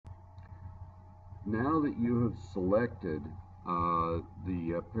Now that you have selected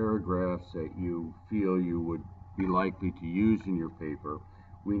the paragraphs that you feel you would be likely to use in your paper,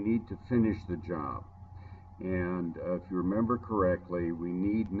 we need to finish the job. And if you remember correctly, we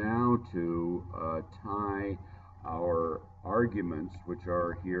need now to tie our arguments, which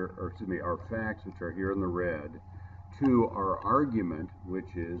are here, or excuse me, our facts, which are here in the red, to our argument,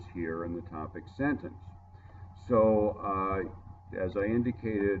 which is here in the topic sentence. So, as I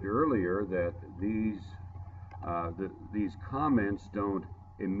indicated earlier, that these comments don't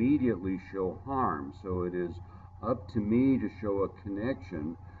immediately show harm, so it is up to me to show a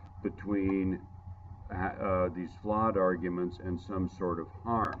connection between these flawed arguments and some sort of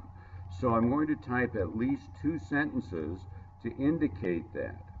harm. So I'm going to type at least 2 sentences to indicate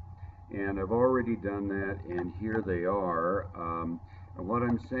that. And I've already done that, and here they are. And what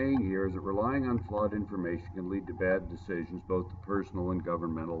I'm saying here is that relying on flawed information can lead to bad decisions, both at the personal and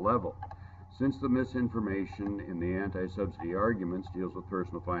governmental level. Since the misinformation in the anti-subsidy arguments deals with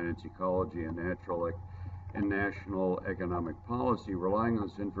personal finance, ecology, and national economic policy, relying on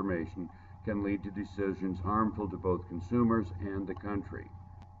this information can lead to decisions harmful to both consumers and the country,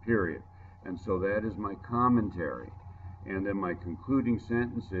 period. And so that is my commentary. And then my concluding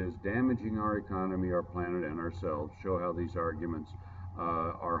sentence is, damaging our economy, our planet, and ourselves show how these arguments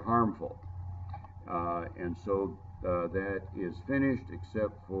are harmful. And so that is finished,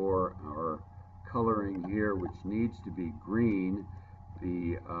 except for our coloring here, which needs to be green.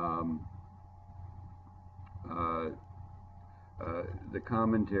 The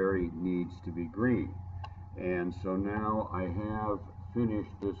commentary needs to be green. And so now I have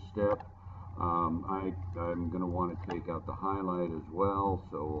finished this step. I'm going to want to take out the highlight as well,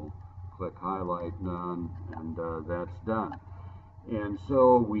 so we'll click highlight none, and that's done. And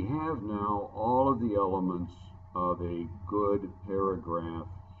so we have now all of the elements of a good paragraph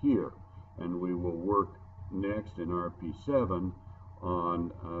here, and we will work next in RP7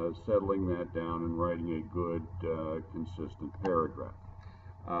 on settling that down and writing a good consistent paragraph.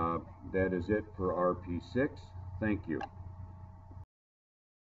 That is it for RP6. Thank you.